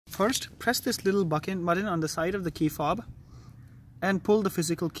First, press this little button on the side of the key fob and pull the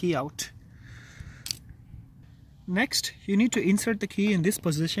physical key out. Next, you need to insert the key in this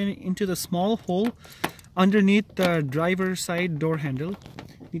position into the small hole underneath the driver's side door handle.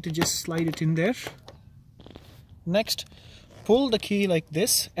 You need to just slide it in there. Next, pull the key like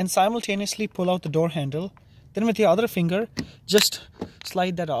this and simultaneously pull out the door handle. Then with the other finger, just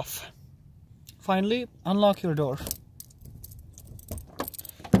slide that off. Finally, unlock your door.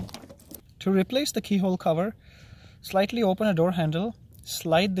 To replace the keyhole cover, slightly open a door handle,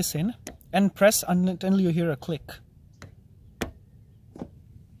 slide this in, and press until you hear a click.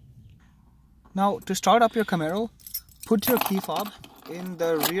 Now, to start up your Camaro, put your key fob in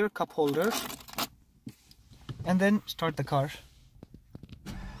the rear cup holder and then start the car.